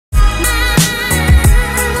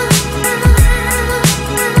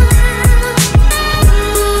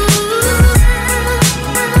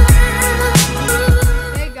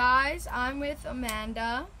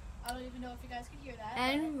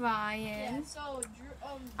and Ryan. Yeah, so Drew,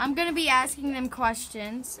 I'm gonna be asking them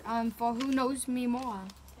questions for who knows me more.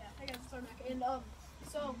 Yeah, I guess it's our neck. And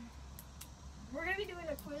so we're gonna be doing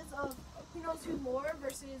a quiz of who knows who more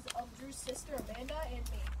versus Drew's sister Amanda and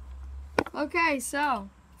me. Okay, so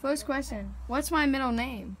first question: what's my middle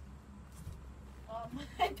name?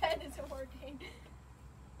 My pen isn't working.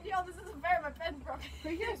 Yo, this isn't fair. My pen's broken.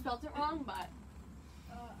 Pretty sure I spelled it wrong, but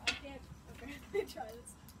I can't. Okay, let me try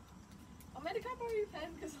this. Amanda, can I borrow your pen?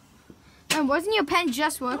 Cause And wasn't your pen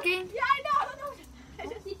just working? yeah, I know. I don't know. I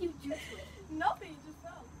what just did you do to it? nothing. It just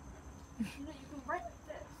fell. You know, you can write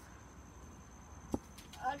this.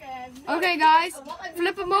 Okay. I have no Okay, idea. guys, I want my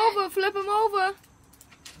flip pen. them over. Flip them over.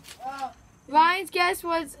 Oh. Ryan's guess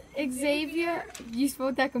was Xavier. You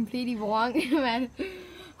spelled that completely wrong, man.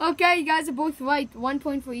 Okay, you guys are both right. 1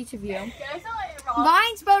 point for each of you. Did I spell it wrong?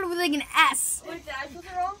 Ryan spelled it with like an S. Wait, did I spell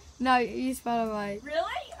it wrong? No, you spelled it right. Really?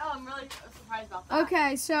 Oh, I'm really surprised about that.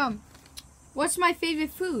 Okay, so what's my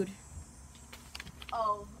favorite food?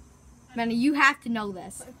 Oh, Manny, you have to know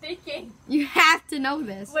this. I'm thinking. You have to know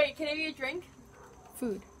this. Wait, can it be a drink?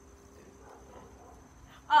 Food.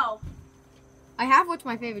 Oh, I have what's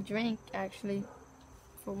my favorite drink, actually,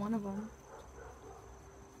 for one of them.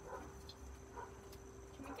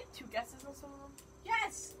 can we get 2 guesses on some of them?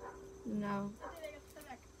 Yes. No. I did. I got the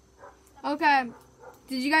neck. Okay.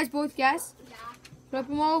 Did you guys both guess? Yeah. Flip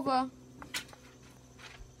them over.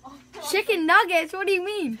 Oh, Chicken nuggets? What do you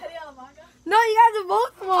mean? Penny on the manga. No, you guys are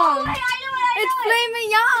both wrong. I It's Flaming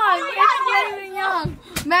Young. It's Flaming Young.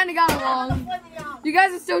 Manny got it wrong. You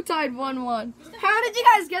guys are still tied 1-1. How did you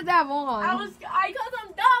guys get that wrong? Cause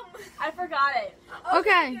I'm dumb. I forgot it.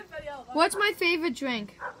 Okay. What's my favorite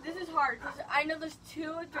drink? This is hard because I know there's 2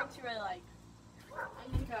 drinks you really like.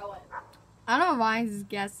 I'm gonna go with. I don't know what Ryan's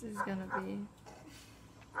guess is gonna be.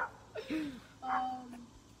 I'm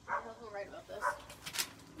not right about this.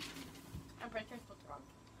 I'm pretty sure I spelled it wrong.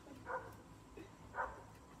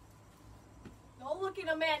 Don't look at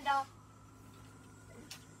Amanda.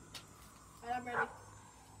 Alright, I'm ready.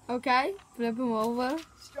 Okay, flip them over.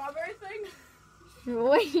 Strawberry thing?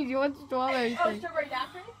 Wait, you want strawberry Oh, thing? strawberry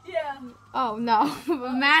daiquiri? Yeah. Oh no,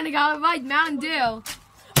 Amanda got it right. Mountain Dew.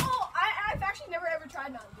 Oh, I've actually never ever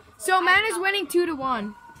tried Mountain Dew before. So Amanda's winning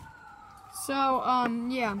 2-1. So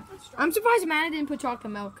yeah, I'm surprised Amanda didn't put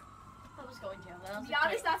chocolate milk. I was going to. To be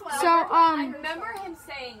honest, that's what So I remember him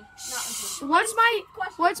saying, not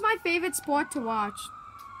what's my favorite sport to watch?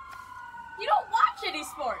 you don't watch any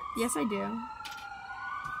sports. Yes, I do.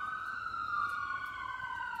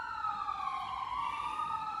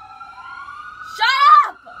 Shut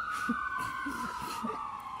up!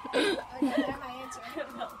 Okay, I have my answer.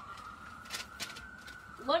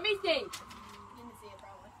 Let me think. You didn't see it,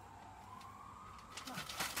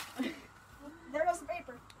 probably. There goes the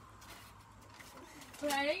paper.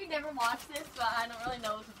 But I know you never watched this, but I don't really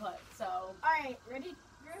know what to put, so. Alright, ready,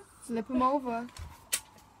 Drew? Flip them over.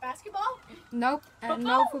 Basketball? Nope.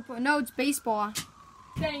 No football. No, it's baseball.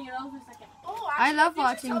 Dang it, for a second. Oh, I love did you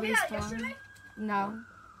watching tell me that baseball. yesterday? No.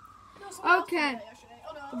 No, someone else Okay. told me that yesterday.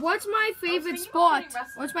 Oh, no. What's my favorite thinking sport? about playing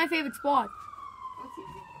What's my favorite sport? That's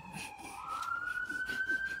easy.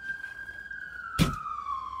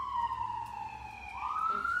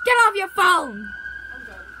 Get off your phone. I'm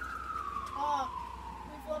good. Can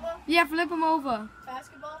we flip them? Yeah, flip them over.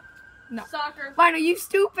 Basketball? No. Soccer. Why are you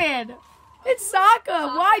stupid? It's soccer.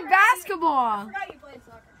 Why I basketball? forgot you played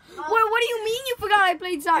soccer. Wait, what do you mean you forgot I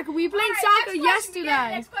played soccer? We played soccer yesterday. Yeah,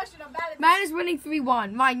 next question. I'm bad at this. Man is winning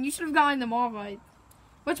 3-1. Mine, you should have gotten them all right.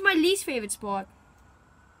 What's my least favorite sport?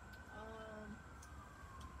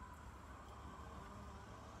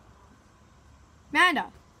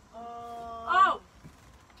 Amanda. Oh!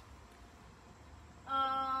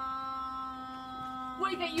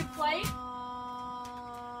 Wait, that you played?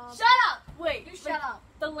 Shut up! Wait, You shut up.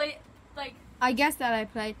 The late, like. I guess that I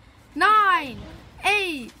played. 9,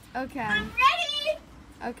 8. Okay. Ready!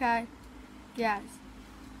 Okay. Yes.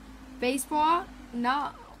 Baseball? No.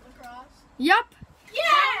 Lacrosse? Yup.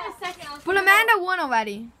 Yeah! A second. But Amanda won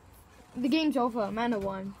already. The game's over. Amanda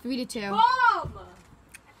won. 3-2. Boom!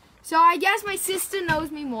 So I guess my sister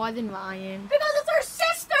knows me more than Ryan. Because it's her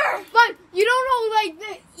sister! But you don't know like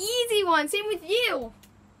the easy one. Same with you.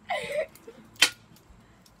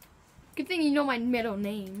 Good thing you know my middle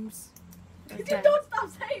names. You Okay. don't stop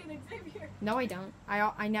saying it, Xavier. No, I don't.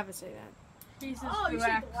 I never say that. Jesus Oh, you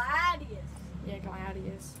said Gladius. Yeah,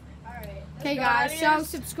 Gladius. Alright. Okay, guys. So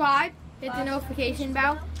subscribe, hit the notification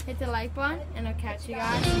bell, hit the like button, and I'll catch you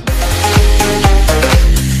guys.